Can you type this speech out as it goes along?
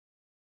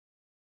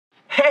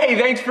Hey,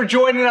 thanks for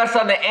joining us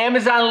on the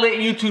Amazon Lit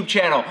YouTube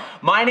channel.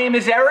 My name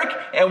is Eric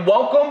and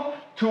welcome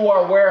to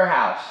our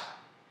warehouse.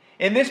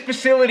 In this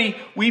facility,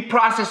 we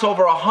process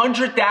over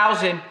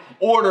 100,000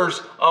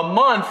 orders a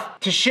month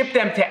to ship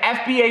them to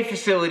FBA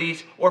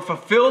facilities or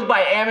fulfilled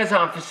by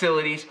Amazon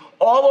facilities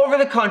all over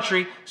the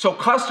country so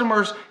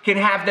customers can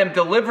have them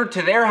delivered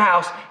to their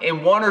house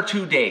in 1 or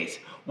 2 days.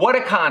 What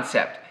a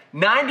concept.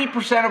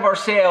 90% of our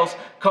sales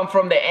come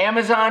from the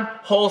Amazon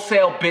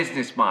wholesale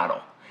business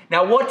model.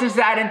 Now, what does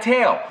that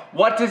entail?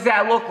 What does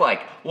that look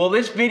like? Well,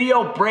 this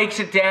video breaks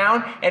it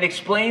down and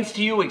explains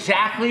to you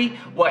exactly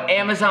what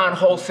Amazon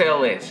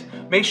wholesale is.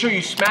 Make sure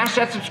you smash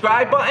that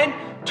subscribe button,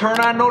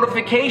 turn on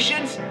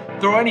notifications,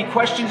 throw any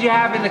questions you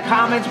have in the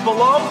comments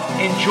below.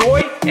 Enjoy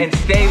and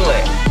stay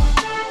lit.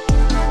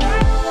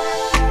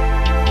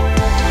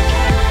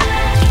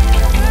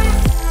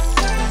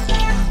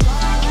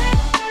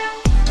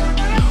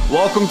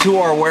 Welcome to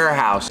our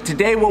warehouse.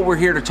 Today what we're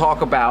here to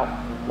talk about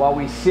while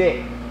we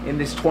sit in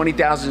this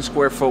 20,000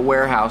 square foot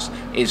warehouse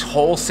is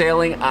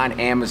wholesaling on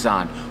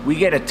Amazon. We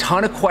get a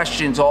ton of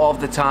questions all of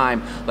the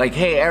time like,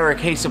 hey Eric,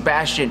 hey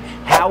Sebastian,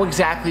 how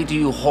exactly do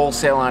you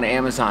wholesale on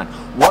Amazon?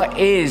 What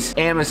is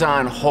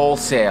Amazon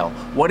wholesale?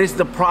 What is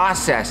the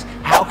process?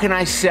 How can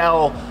I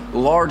sell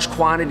large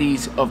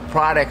quantities of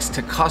products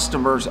to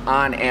customers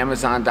on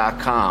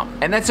Amazon.com?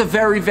 And that's a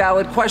very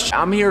valid question.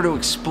 I'm here to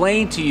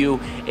explain to you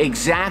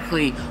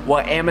exactly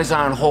what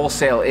Amazon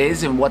wholesale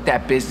is and what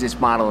that business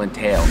model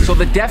entails. So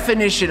the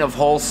definition of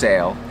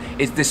wholesale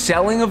is the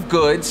selling of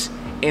goods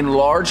in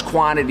large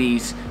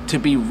quantities to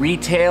be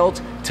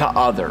retailed to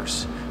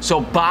others.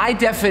 So by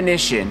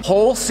definition,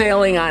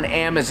 wholesaling on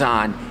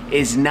Amazon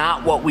is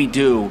not what we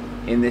do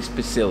in this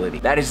facility.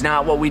 That is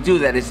not what we do.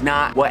 That is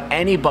not what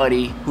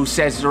anybody who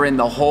says they're in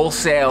the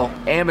wholesale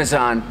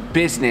Amazon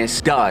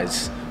business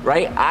does,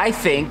 right? I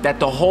think that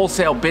the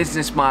wholesale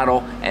business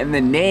model and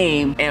the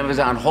name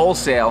Amazon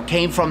Wholesale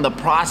came from the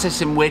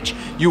process in which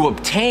you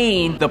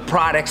obtain the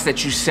products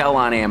that you sell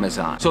on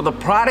Amazon. So the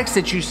products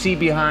that you see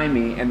behind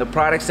me and the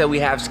products that we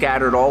have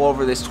scattered all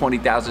over this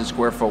 20,000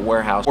 square foot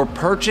warehouse were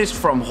purchased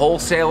from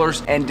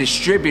wholesalers and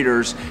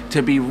distributors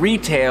to be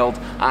retailed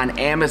on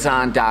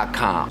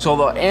Amazon.com. So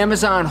the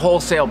Amazon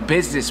Wholesale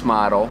business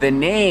model, the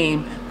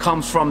name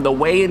comes from the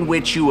way in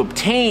which you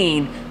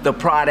obtain the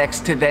products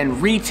to then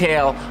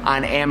retail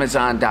on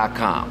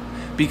Amazon.com.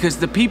 Because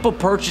the people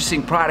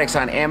purchasing products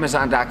on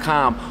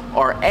Amazon.com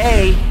are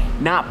A,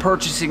 not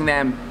purchasing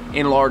them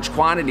in large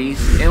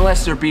quantities,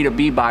 unless they're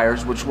B2B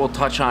buyers, which we'll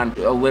touch on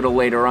a little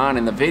later on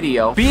in the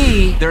video.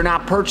 B, they're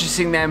not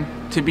purchasing them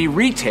to be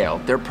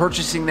retailed. They're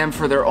purchasing them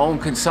for their own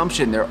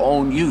consumption, their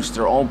own use,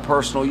 their own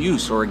personal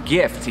use, or a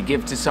gift to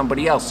give to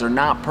somebody else. They're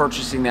not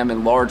purchasing them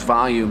in large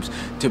volumes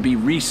to be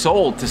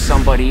resold to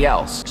somebody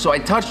else. So I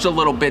touched a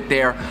little bit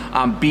there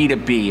on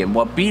B2B, and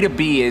what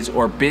B2B is,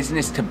 or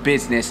business to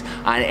business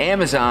on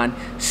Amazon,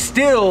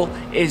 still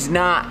is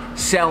not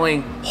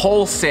selling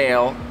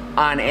wholesale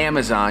on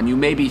Amazon. You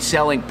may be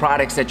selling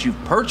products that you've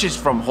purchased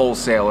from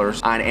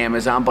wholesalers on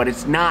Amazon, but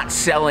it's not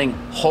selling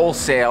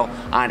wholesale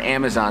on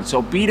Amazon.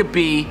 So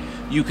B2B,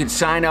 you can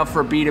sign up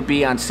for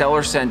B2B on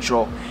Seller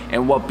Central,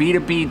 and what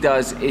B2B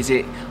does is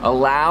it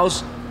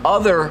allows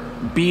other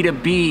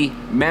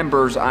B2B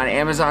members on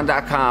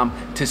Amazon.com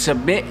to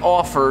submit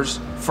offers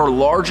for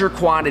larger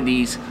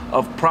quantities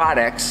of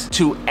products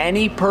to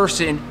any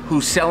person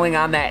who's selling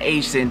on that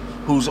ASIN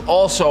who's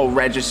also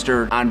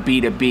registered on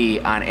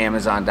B2B on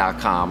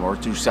Amazon.com or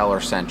through Seller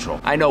Central.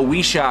 I know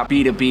we shop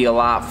B2B a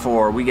lot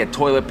we get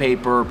toilet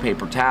paper,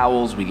 paper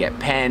towels, we get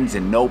pens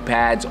and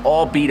notepads,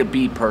 all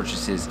B2B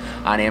purchases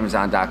on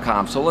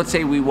Amazon.com. So let's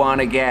say we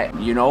want to get,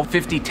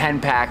 50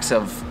 10-packs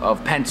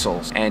of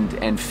pencils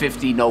and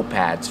 50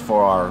 notepads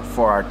for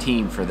our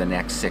team for the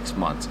next 6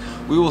 months.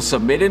 We will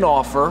submit an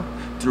offer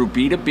through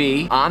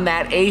B2B on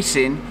that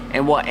ASIN,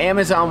 and what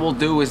Amazon will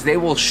do is they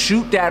will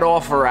shoot that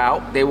offer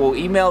out, they will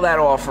email that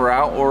offer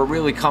out, or it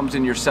really comes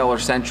in your Seller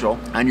Central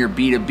on your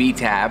B2B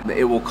tab.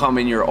 It will come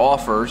in your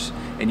offers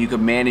and you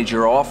can manage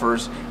your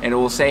offers, and it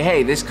will say,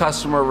 hey, this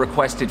customer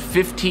requested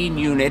 15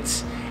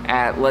 units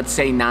at, let's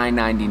say,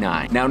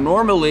 $9.99. Now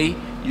normally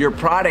your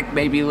product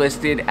may be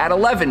listed at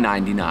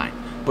 $11.99,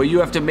 but you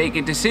have to make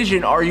a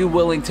decision. Are you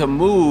willing to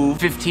move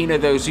 15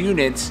 of those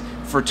units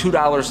for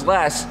 $2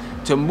 less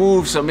to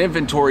move some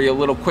inventory a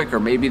little quicker?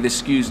 Maybe the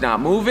SKU's not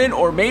moving,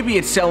 or maybe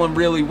it's selling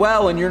really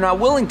well and you're not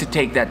willing to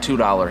take that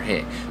 $2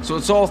 hit. So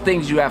it's all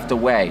things you have to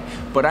weigh.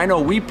 But I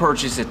know we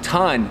purchase a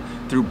ton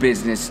through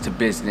business to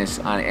business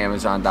on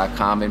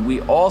Amazon.com, and we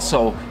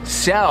also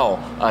sell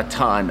a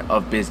ton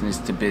of business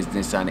to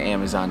business on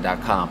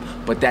Amazon.com.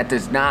 But that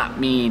does not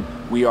mean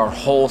we are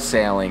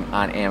wholesaling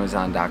on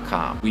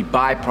Amazon.com. We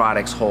buy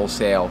products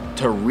wholesale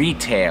to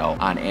retail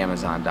on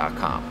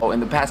Amazon.com. Oh, in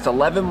the past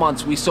 11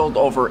 months, we sold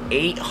over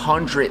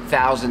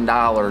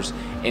 $800,000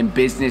 in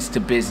business to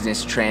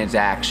business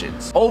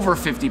transactions. Over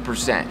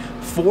 50%,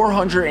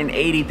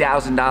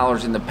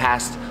 $480,000 in the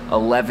past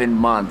 11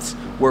 months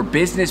were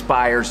business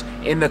buyers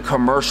in the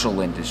commercial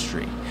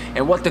industry.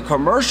 And what the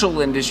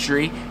commercial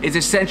industry is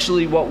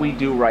essentially what we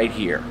do right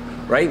here.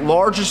 right?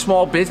 Large or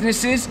small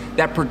businesses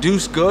that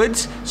produce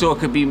goods, so it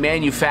could be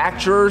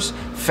manufacturers,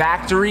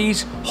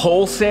 factories,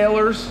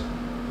 wholesalers.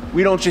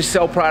 We don't just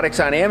sell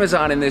products on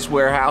Amazon in this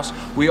warehouse,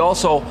 we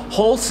also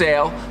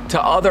wholesale to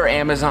other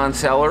Amazon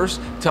sellers,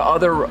 to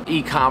other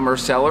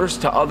e-commerce sellers,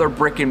 to other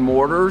brick and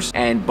mortars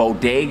and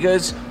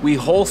bodegas. We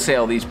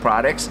wholesale these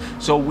products,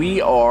 so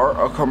we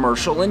are a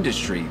commercial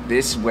industry.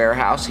 This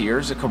warehouse here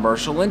is a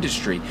commercial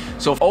industry.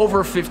 So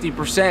over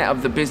 50%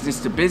 of the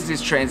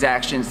business-to-business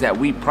transactions that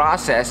we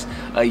process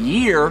a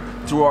year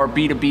through our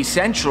B2B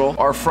Central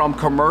are from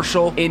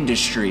commercial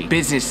industry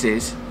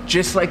businesses,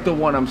 just like the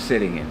one I'm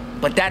sitting in.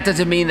 But that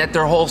doesn't mean that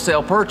they're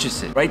wholesale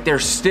purchases, right? They're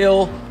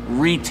still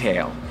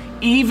retail.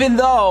 Even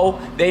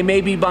though they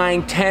may be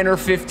buying 10 or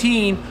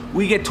 15,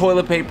 we get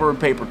toilet paper and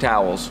paper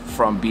towels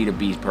from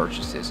B2B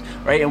purchases,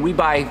 right? And we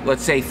buy,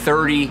 let's say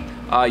 30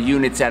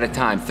 units at a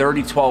time,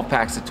 30 12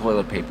 packs of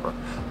toilet paper.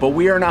 But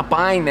we are not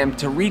buying them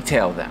to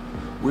retail them.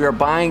 We are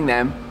buying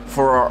them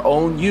for our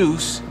own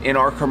use in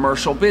our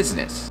commercial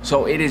business.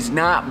 So it is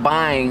not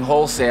buying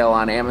wholesale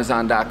on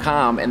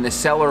Amazon.com, and the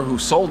seller who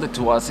sold it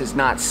to us is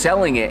not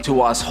selling it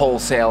to us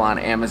wholesale on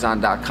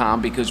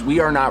Amazon.com, because we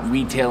are not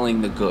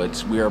retailing the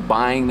goods. We are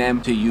buying them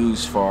to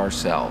use for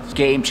ourselves.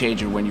 Game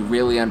changer when you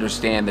really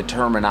understand the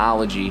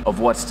terminology of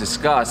what's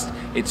discussed.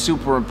 It's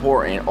super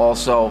important.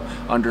 Also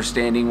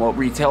understanding what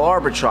retail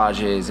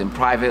arbitrage is and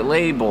private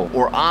label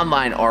or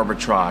online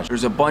arbitrage.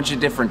 There's a bunch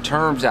of different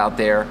terms out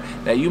there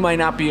that you might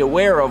not be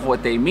aware of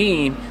what they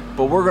mean,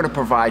 but we're going to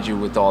provide you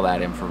with all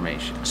that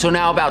information. So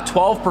now about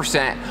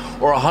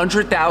 12% or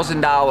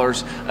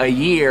 $100,000 a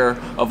year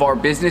of our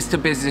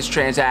business-to-business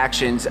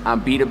transactions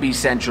on B2B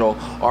Central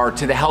are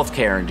to the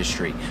healthcare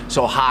industry.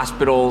 So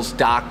hospitals,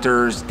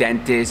 doctors,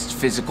 dentists,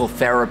 physical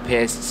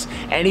therapists,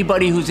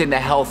 anybody who's in the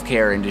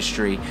healthcare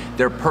industry,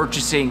 they're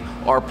purchasing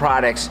our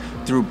products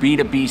through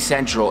B2B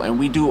Central, and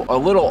we do a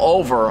little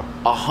over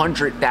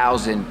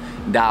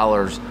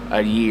 $100,000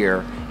 a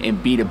year in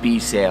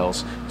B2B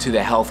sales to the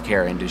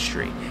healthcare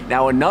industry.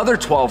 Now another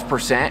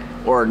 12%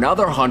 or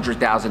another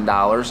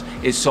 $100,000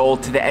 is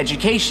sold to the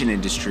education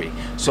industry.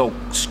 So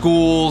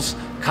schools,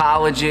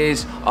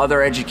 colleges,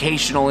 other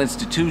educational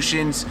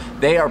institutions,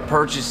 they are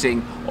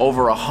purchasing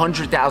over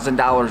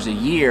 $100,000 a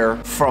year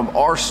from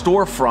our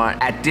storefront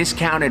at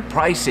discounted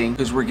pricing,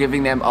 because we're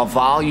giving them a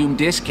volume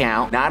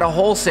discount, not a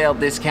wholesale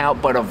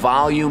discount, but a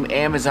volume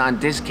Amazon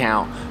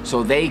discount,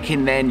 so they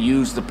can then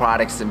use the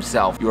products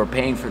themselves. You are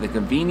paying for the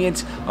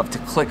convenience of to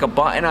click a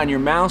button on your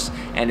mouse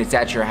and it's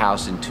at your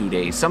house in 2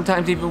 days,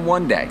 sometimes even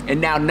 1 day.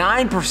 And now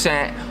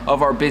 9%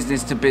 of our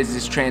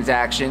business-to-business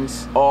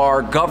transactions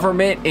are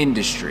government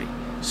industry.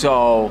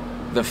 So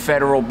the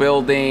federal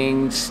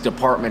buildings,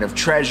 Department of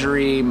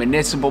Treasury,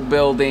 municipal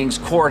buildings,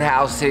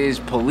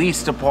 courthouses,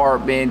 police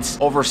departments,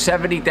 over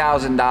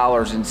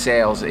 $70,000 in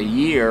sales a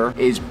year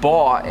is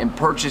bought and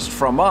purchased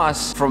from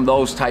us from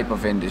those type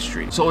of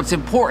industries. So it's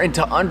important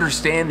to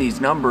understand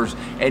these numbers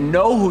and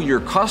know who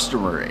your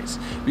customer is.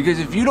 Because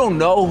if you don't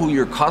know who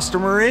your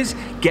customer is,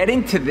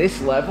 getting to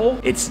this level,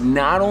 it's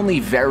not only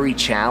very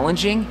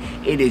challenging,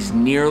 it is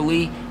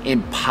nearly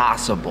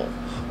impossible.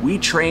 We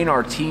train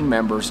our team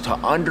members to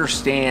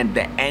understand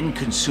the end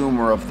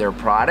consumer of their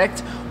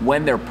product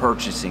when they're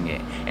purchasing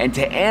it, and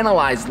to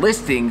analyze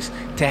listings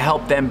to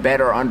help them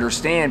better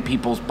understand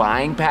people's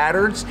buying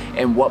patterns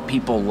and what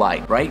people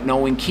like, right?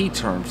 Knowing key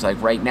terms, like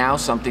right now,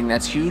 something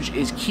that's huge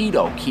is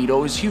keto.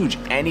 Keto is huge.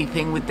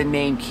 Anything with the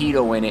name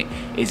keto in it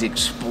is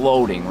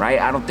exploding,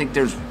 right? I don't think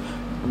there's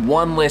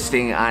one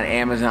listing on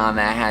Amazon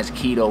that has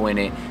keto in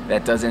it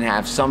that doesn't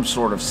have some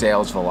sort of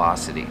sales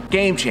velocity.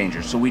 Game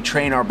changer. So we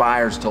train our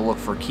buyers to look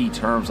for key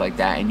terms like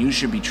that, and you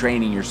should be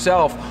training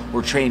yourself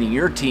or training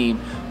your team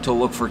to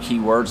look for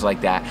keywords like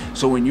that.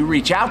 So when you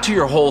reach out to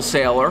your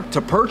wholesaler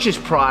to purchase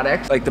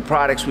products like the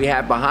products we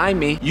have behind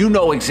me, you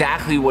know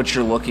exactly what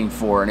you're looking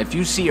for. And if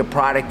you see a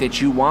product that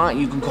you want,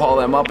 you can call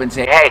them up and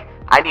say, hey,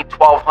 I need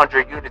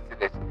 1,200 units of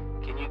this.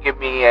 Give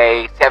me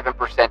a 7%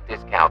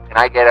 discount. Can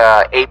I get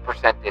a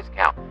 8%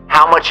 discount?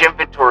 How much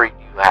inventory do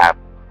you have?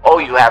 Oh,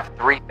 you have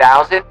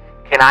 3,000?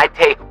 Can I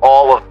take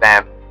all of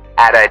them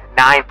at a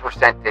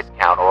 9%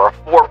 discount or a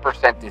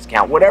 4%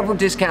 discount? Whatever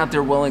discount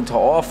they're willing to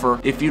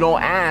offer. If you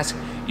don't ask,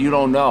 you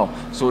don't know.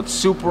 So it's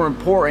super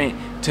important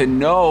to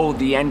know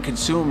the end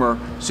consumer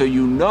so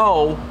you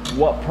know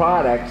what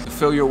products to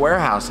fill your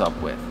warehouse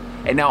up with.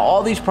 And now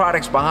all these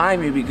products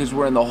behind me, because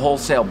we're in the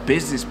wholesale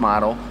business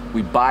model,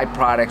 we buy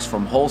products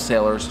from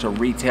wholesalers to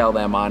retail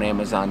them on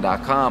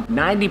Amazon.com.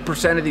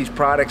 90% of these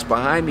products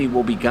behind me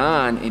will be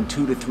gone in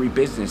 2 to 3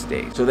 business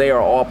days. So they are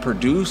all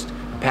produced,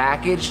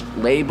 packaged,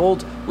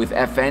 labeled with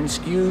FN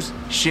SKUs,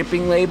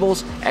 shipping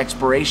labels,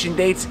 expiration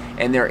dates,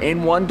 and they're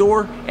in one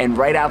door and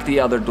right out the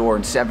other door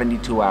in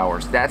 72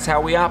 hours. That's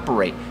how we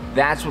operate.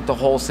 That's what the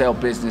wholesale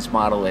business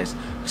model is.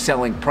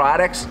 Selling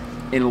products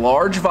in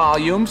large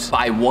volumes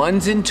by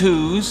ones and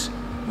twos,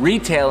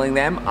 retailing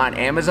them on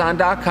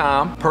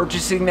Amazon.com,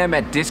 purchasing them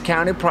at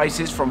discounted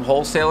prices from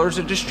wholesalers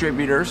or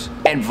distributors,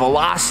 and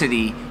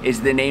velocity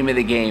is the name of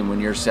the game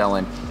when you're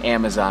selling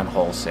Amazon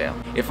wholesale.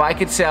 If I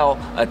could sell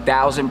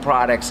 1,000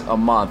 products a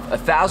month,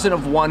 1,000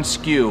 of one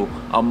SKU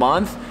a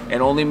month,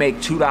 and only make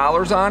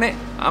 $2 on it,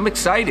 I'm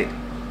excited.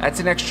 That's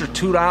an extra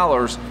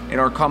 $2 in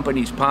our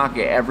company's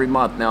pocket every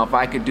month. Now, if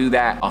I could do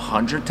that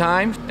 100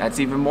 times, that's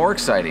even more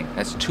exciting.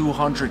 That's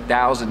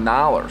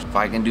 $200,000. If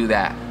I can do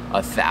that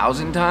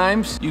 1,000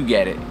 times, you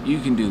get it. You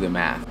can do the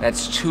math.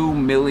 That's $2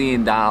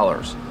 million.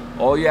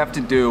 All you have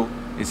to do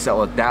is sell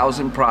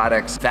 1,000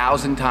 products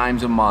 1,000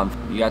 times a month.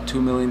 You got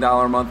 $2 million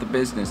a month of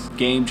business.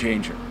 Game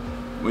changer.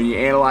 When you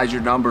analyze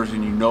your numbers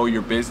and you know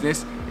your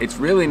business, it's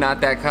really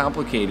not that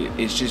complicated.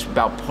 It's just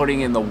about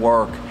putting in the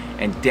work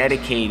and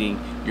dedicating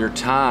your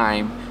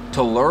time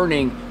to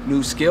learning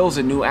new skills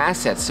and new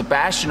assets.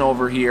 Sebastian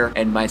over here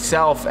and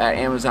myself at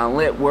Amazon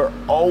Lit, we're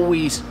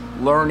always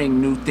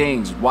learning new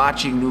things,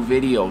 watching new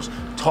videos,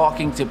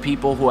 talking to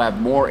people who have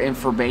more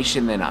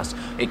information than us,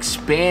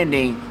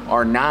 expanding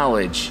our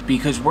knowledge,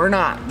 because we're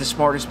not the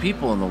smartest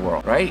people in the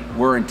world, right?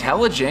 We're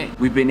intelligent,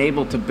 we've been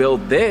able to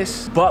build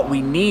this, but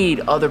we need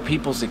other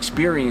people's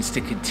experience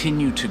to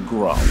continue to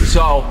grow.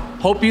 So,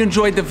 hope you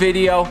enjoyed the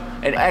video,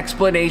 an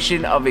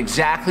explanation of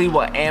exactly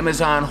what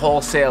Amazon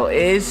Wholesale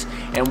is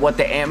and what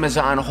the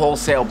Amazon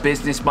Wholesale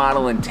business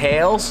model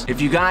entails.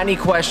 If you got any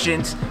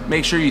questions,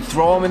 make sure you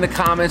throw them in the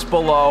comments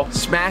below,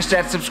 smash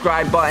that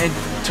subscribe button,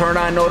 turn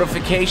on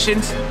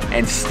notifications,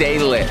 and stay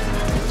lit.